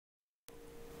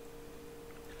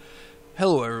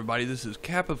Hello everybody, this is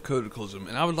Cap of cODeAclysm,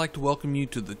 and I would like to welcome you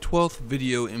to the 12th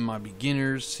video in my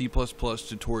Beginners C++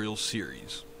 tutorial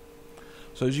series.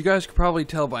 So as you guys can probably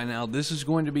tell by now, this is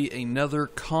going to be another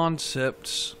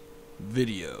concepts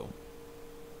video.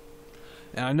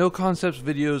 And I know concepts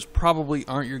videos probably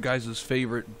aren't your guys'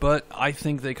 favorite, but I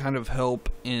think they kind of help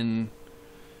in,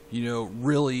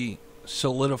 really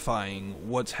solidifying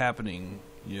what's happening,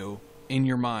 in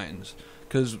your minds.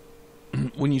 Because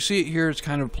when you see it here, it's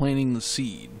kind of planting the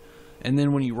seed. And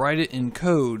then when you write it in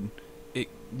code, it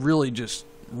really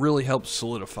helps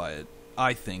solidify it,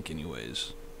 I think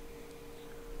anyways.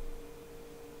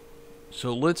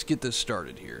 So let's get this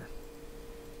started here.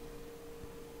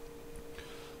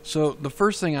 So the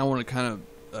first thing I want to kind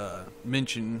of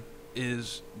mention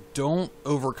is don't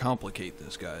overcomplicate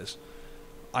this, guys.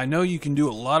 I know you can do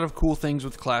a lot of cool things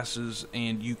with classes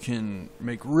and you can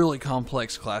make really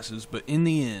complex classes, but in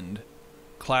the end,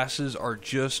 classes are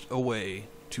just a way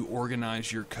to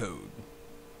organize your code.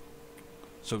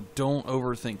 So don't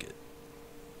overthink it.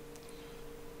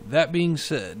 That being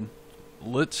said,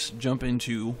 let's jump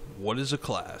into what is a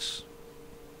class.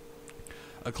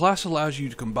 A class allows you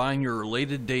to combine your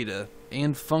related data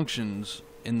and functions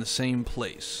in the same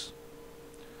place.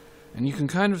 And you can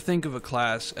kind of think of a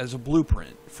class as a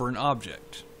blueprint for an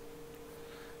object.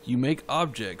 You make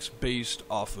objects based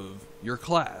off of your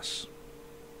class.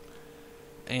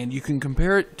 And you can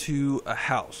compare it to a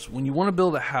house. When you want to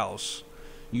build a house,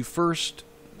 you first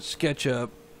sketch up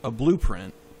a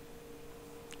blueprint,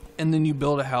 and then you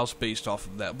build a house based off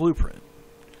of that blueprint.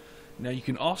 Now you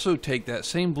can also take that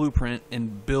same blueprint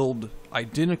and build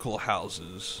identical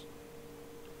houses,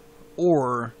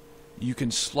 or you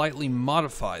can slightly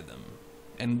modify them.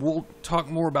 And we'll talk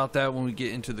more about that when we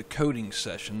get into the coding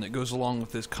session that goes along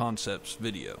with this concepts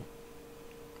video.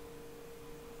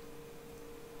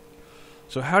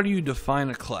 So how do you define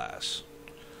a class?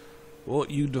 Well,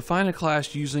 you define a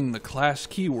class using the class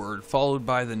keyword followed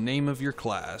by the name of your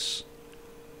class,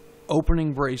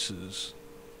 opening braces,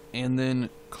 and then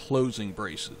closing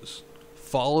braces,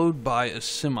 followed by a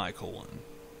semicolon.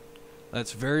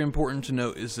 That's very important to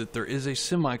note, is that there is a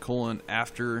semicolon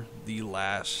after the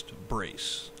last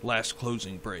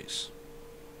closing brace.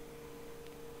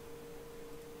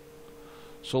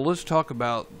 So let's talk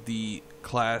about the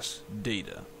class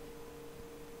data.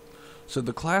 So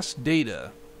the class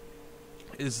data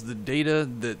is the data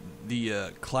that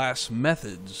the class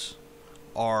methods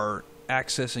are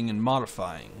accessing and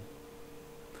modifying.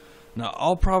 Now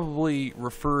I'll probably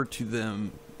refer to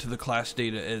the class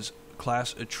data as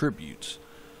class attributes,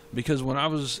 because when I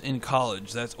was in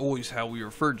college, that's always how we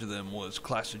referred to them, was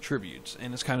class attributes,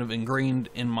 and it's kind of ingrained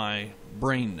in my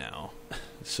brain now.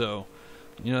 So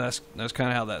that's kind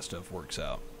of how that stuff works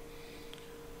out.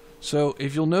 So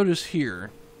if you'll notice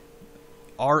here,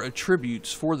 our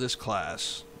attributes for this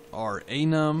class are a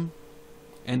num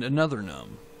and another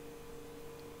num.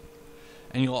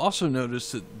 And you'll also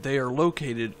notice that they are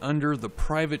located under the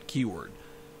private keyword.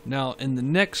 Now, in the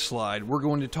next slide, we're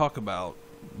going to talk about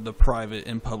the private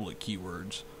and public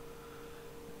keywords.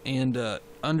 And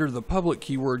under the public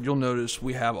keyword, you'll notice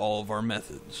we have all of our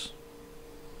methods.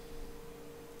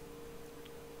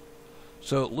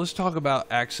 So let's talk about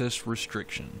access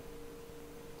restriction.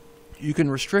 You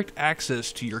can restrict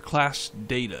access to your class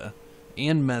data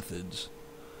and methods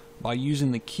by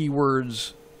using the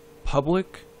keywords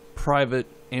public, private,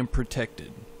 and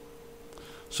protected.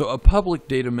 So a public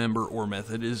data member or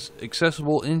method is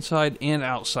accessible inside and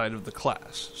outside of the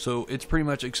class. So it's pretty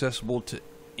much accessible to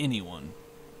anyone.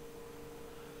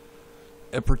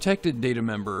 A protected data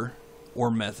member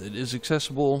or method is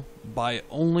accessible by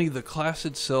only the class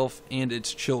itself and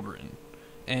its children.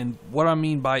 And what I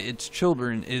mean by its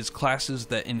children is classes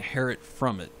that inherit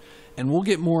from it. And we'll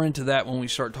get more into that when we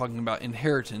start talking about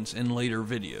inheritance in later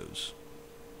videos.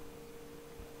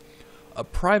 A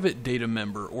private data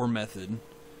member or method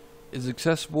is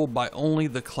accessible by only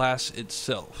the class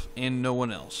itself and no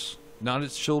one else. Not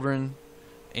its children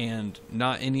and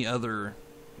not any other,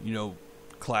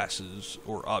 classes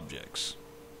or objects.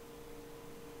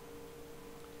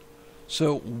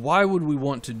 So why would we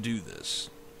want to do this?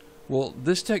 Well,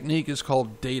 this technique is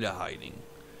called data hiding,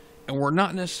 and we're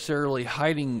not necessarily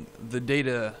hiding the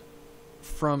data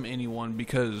from anyone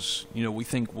because, we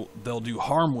think they'll do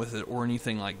harm with it or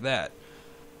anything like that.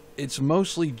 It's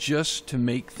mostly just to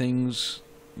make things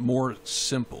more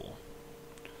simple.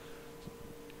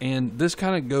 And this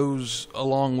kind of goes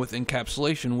along with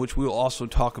encapsulation, which we'll also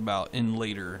talk about in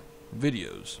later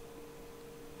videos.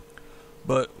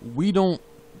 But we don't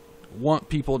want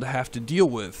people to have to deal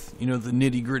with, the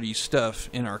nitty-gritty stuff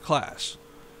in our class.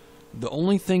 The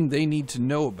only thing they need to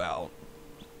know about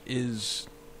is,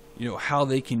 how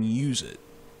they can use it.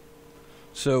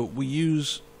 So we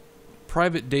use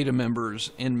private data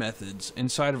members and methods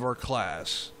inside of our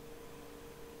class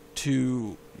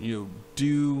to,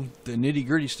 do the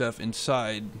nitty-gritty stuff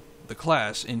inside the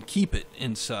class and keep it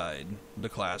inside the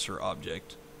class or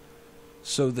object,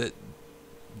 so that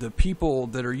the people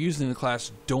that are using the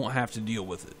class don't have to deal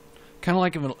with it. Kind of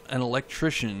like an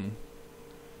electrician,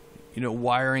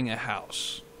 wiring a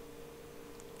house.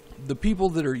 The people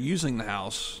that are using the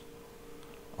house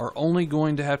are only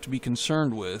going to have to be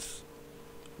concerned with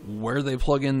where they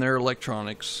plug in their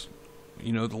electronics,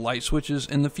 the light switches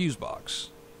and the fuse box.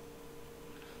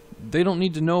 They don't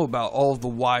need to know about all of the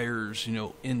wires,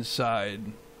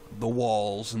 inside the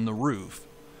walls and the roof.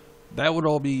 That would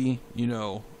all be,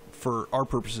 for our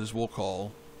purposes, we'll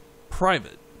call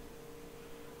private.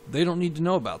 They don't need to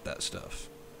know about that stuff.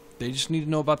 They just need to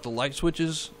know about the light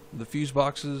switches, the fuse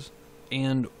boxes,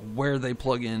 and where they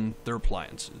plug in their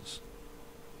appliances.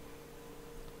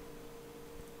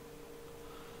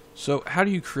 So how do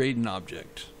you create an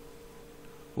object?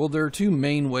 Well, there are two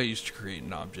main ways to create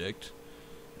an object,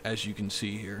 as you can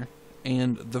see here.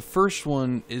 And the first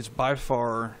one is by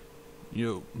far,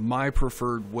 my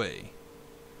preferred way.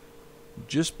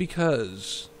 Just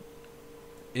because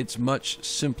it's much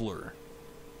simpler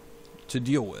to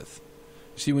deal with.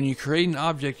 See, when you create an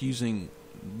object using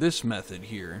this method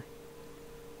here,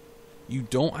 you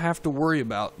don't have to worry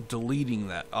about deleting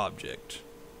that object.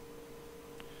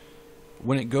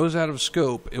 When it goes out of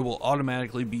scope, it will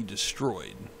automatically be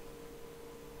destroyed.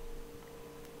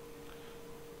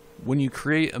 When you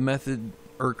create a method,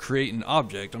 or create an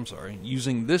object,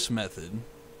 using this method,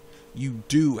 you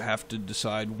do have to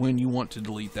decide when you want to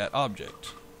delete that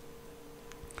object.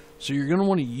 So you're going to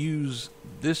want to use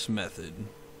this method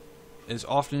as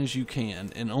often as you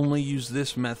can, and only use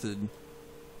this method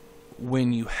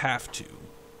when you have to.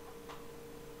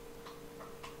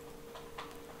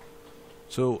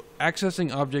 So,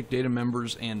 accessing object data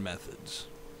members and methods.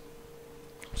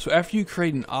 So after you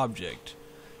create an object,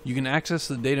 you can access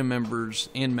the data members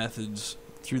and methods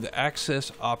through the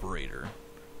access operator,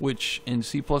 which in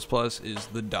C++ is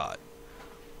the dot.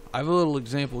 I have a little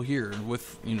example here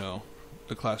with,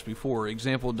 the class before,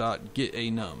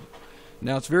 example.getAnum.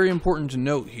 Now it's very important to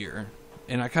note here,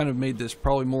 and I kind of made this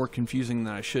probably more confusing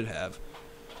than I should have.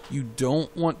 You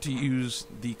don't want to use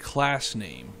the class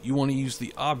name. You want to use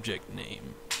the object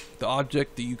name, the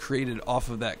object that you created off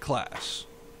of that class.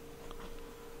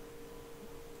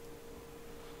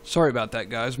 Sorry about that,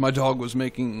 guys. My dog was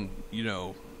making,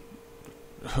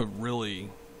 really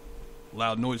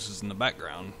loud noises in the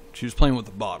background. She was playing with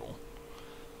the bottle.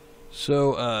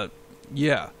 So,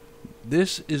 yeah,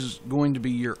 this is going to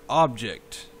be your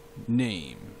object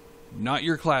name, not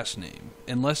your class name,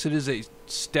 unless it is a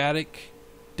static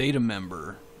data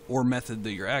member or method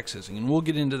that you're accessing. And we'll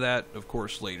get into that, of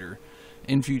course, later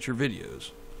in future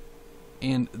videos.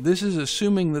 And this is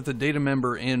assuming that the data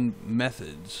member and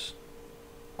methods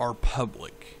are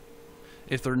public.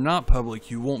 If they're not public,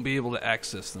 you won't be able to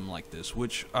access them like this,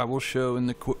 which I will show in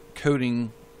the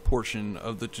coding portion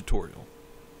of the tutorial.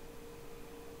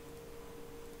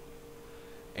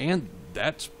 And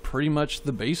that's pretty much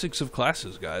the basics of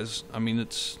classes, guys. I mean,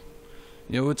 it's,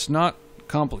 it's not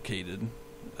complicated,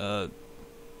 and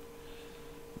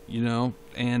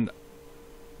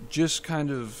just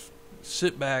kind of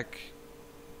sit back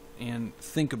and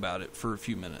think about it for a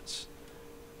few minutes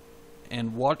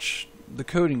and watch the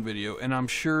coding video, and I'm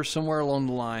sure somewhere along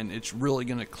the line it's really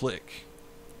going to click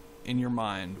in your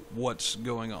mind what's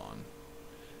going on,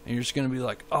 and you're just going to be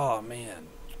like, oh man,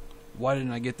 why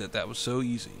didn't I get that? That was so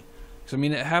easy. Because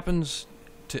it happens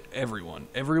to everyone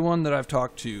that I've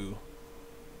talked to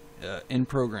in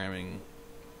programming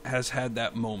has had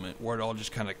that moment where it all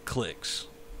just kind of clicks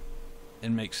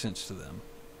and makes sense to them.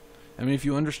 If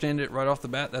you understand it right off the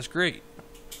bat, that's great.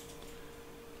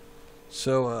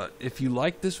 So if you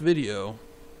like this video,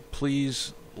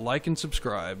 please like and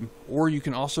subscribe, or you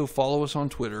can also follow us on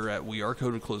Twitter at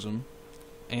cODeAclysm,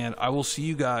 and I will see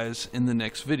you guys in the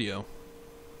next video.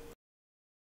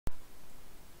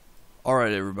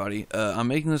 Alright everybody, I'm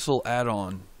making this little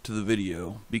add-on to the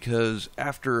video because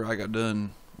after I got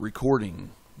done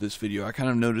recording this video, I kind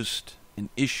of noticed an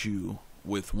issue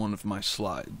with one of my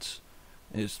slides.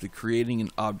 It's the creating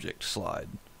an object slide.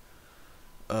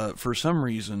 For some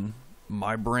reason,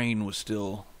 my brain was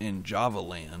still in Java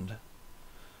land,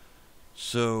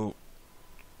 so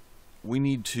we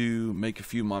need to make a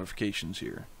few modifications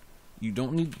here. You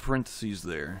don't need the parentheses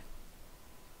there,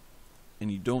 and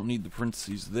you don't need the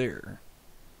parentheses there,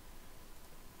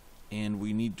 and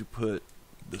we need to put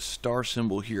the star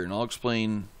symbol here, and I'll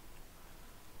explain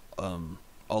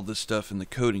all this stuff in the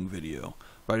coding video,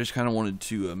 but I just kind of wanted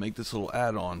to make this little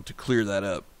add-on to clear that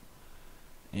up.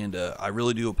 And I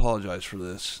really do apologize for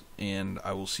this, and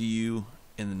I will see you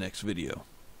in the next video.